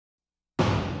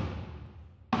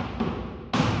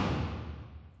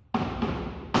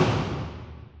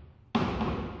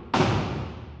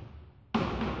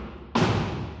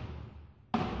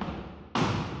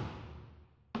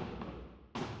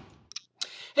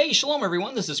Hey, shalom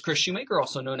everyone, this is Kris Shoemaker,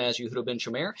 also known as Yehudah ben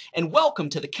Shomeyr, and welcome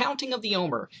to the Counting of the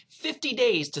Omer, 50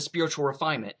 days to spiritual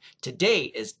refinement. Today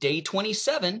is day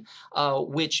 27,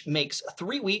 which makes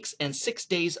 3 weeks and 6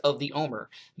 days of the Omer.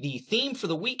 The theme for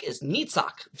the week is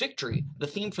Nitzach, victory. The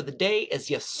theme for the day is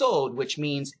Yesod, which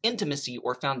means intimacy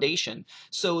or foundation.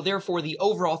 So therefore, the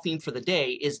overall theme for the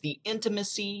day is the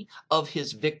intimacy of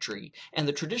his victory. And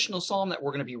the traditional psalm that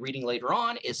we're going to be reading later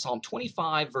on is Psalm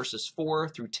 25, verses 4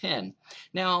 through 10.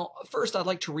 Now, first I'd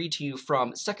like to read to you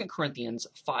from 2 Corinthians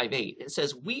 5:8. It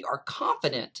says, "We are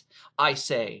confident, I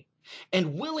say,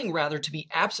 and willing rather to be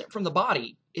absent from the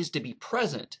body is to be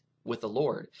present with the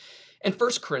Lord." And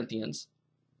 1 Corinthians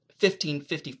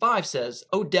 15:55 says,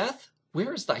 "O death,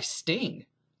 where is thy sting?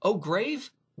 O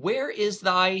grave, where is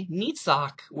thy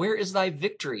nitzach? Where is thy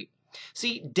victory?"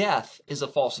 See, death is a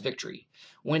false victory.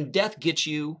 When death gets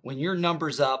you, when your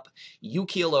number's up, you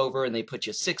keel over and they put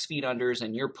you 6 feet unders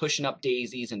and you're pushing up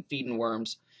daisies and feeding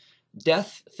worms,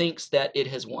 death thinks that it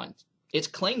has won. It's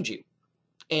claimed you.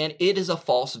 And it is a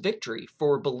false victory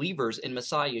for believers in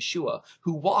Messiah Yeshua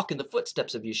who walk in the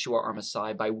footsteps of Yeshua our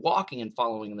Messiah by walking and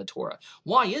following in the Torah.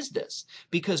 Why is this?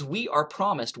 Because we are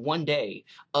promised one day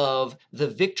of the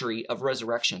victory of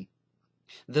resurrection.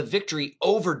 The victory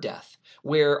over death,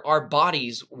 where our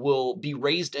bodies will be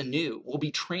raised anew, will be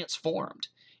transformed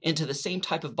into the same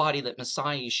type of body that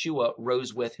Messiah Yeshua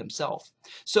rose with himself.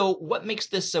 So what makes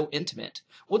this so intimate?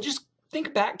 Well, just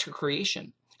think back to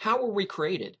creation. How were we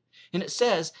created? And it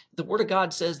says, the Word of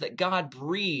God says that God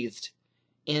breathed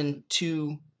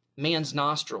into man's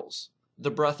nostrils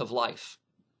the breath of life.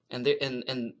 And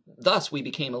thus we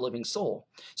became a living soul.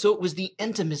 So it was the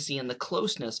intimacy and the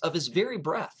closeness of his very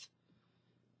breath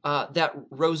that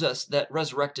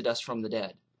resurrected us from the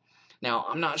dead. Now,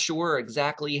 I'm not sure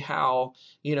exactly how,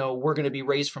 we're going to be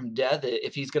raised from death,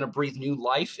 if he's going to breathe new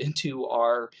life into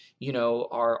our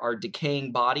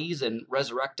decaying bodies and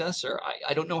resurrect us, or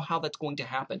I don't know how that's going to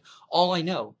happen. All I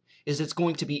know is it's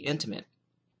going to be intimate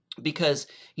because,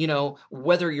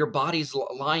 whether your body's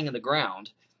lying in the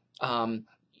ground, one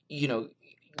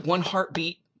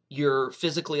heartbeat, you're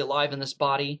physically alive in this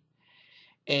body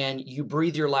and you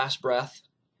breathe your last breath.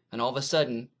 And all of a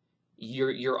sudden,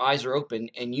 your eyes are open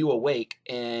and you awake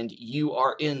and you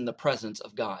are in the presence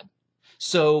of God.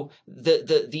 So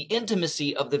the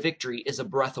intimacy of the victory is a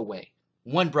breath away,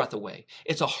 one breath away.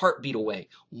 It's a heartbeat away,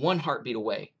 one heartbeat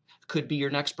away. Could be your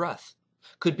next breath,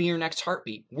 could be your next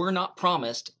heartbeat. We're not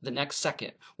promised the next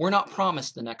second. We're not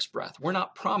promised the next breath. We're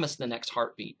not promised the next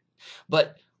heartbeat.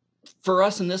 But for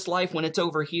us in this life, when it's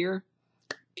over here,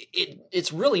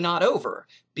 it's really not over,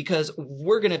 because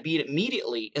we're going to be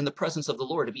immediately in the presence of the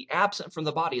Lord. To be absent from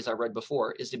the body, as I read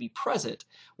before, is to be present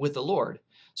with the Lord.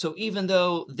 So even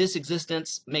though this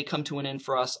existence may come to an end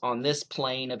for us on this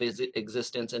plane of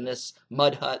existence, in this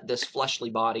mud hut, this fleshly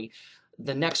body,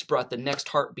 the next breath, the next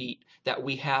heartbeat that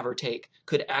we have or take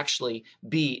could actually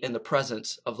be in the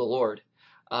presence of the Lord.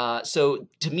 So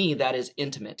to me, that is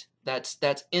intimate.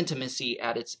 That's intimacy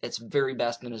at its very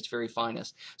best and its very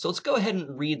finest. So let's go ahead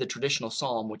and read the traditional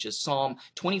psalm, which is Psalm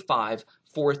 25,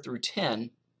 4 through 10.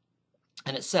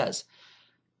 And it says,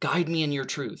 "Guide me in your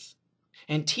truth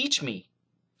and teach me,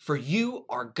 for you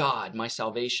are God, my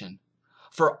salvation.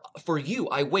 For you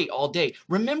I wait all day.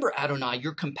 Remember, Adonai,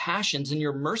 your compassions and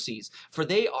your mercies, for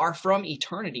they are from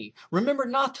eternity. Remember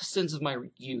not the sins of my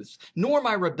youth, nor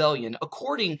my rebellion.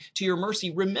 According to your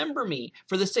mercy, remember me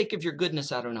for the sake of your goodness,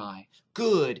 Adonai.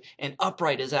 Good and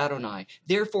upright is Adonai.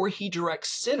 Therefore he directs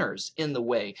sinners in the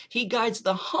way. He guides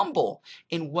the humble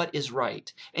in what is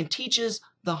right, and teaches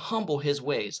the humble his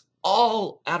ways.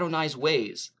 All Adonai's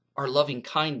ways are loving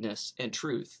kindness and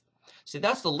truth." See,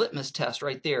 that's the litmus test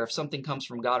right there, if something comes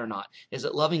from God or not. Is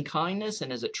it loving kindness,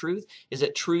 and is it truth? Is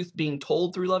it truth being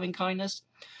told through loving kindness?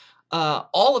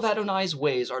 All of Adonai's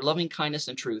ways are loving kindness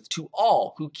and truth to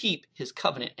all who keep his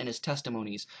covenant and his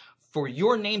testimonies. For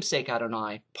your name's sake,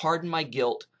 Adonai, pardon my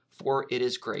guilt, for it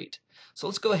is great. So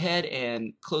let's go ahead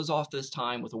and close off this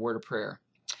time with a word of prayer.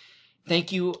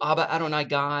 Thank you, Abba Adonai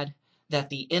God, that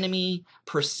the enemy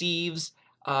perceives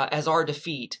as our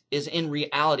defeat is in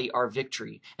reality our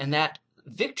victory, and that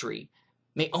victory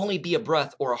may only be a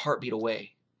breath or a heartbeat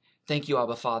away. Thank you,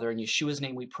 Abba Father. In Yeshua's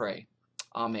name we pray.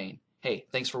 Amen. Hey,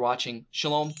 thanks for watching.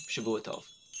 Shalom, Shavua Tov.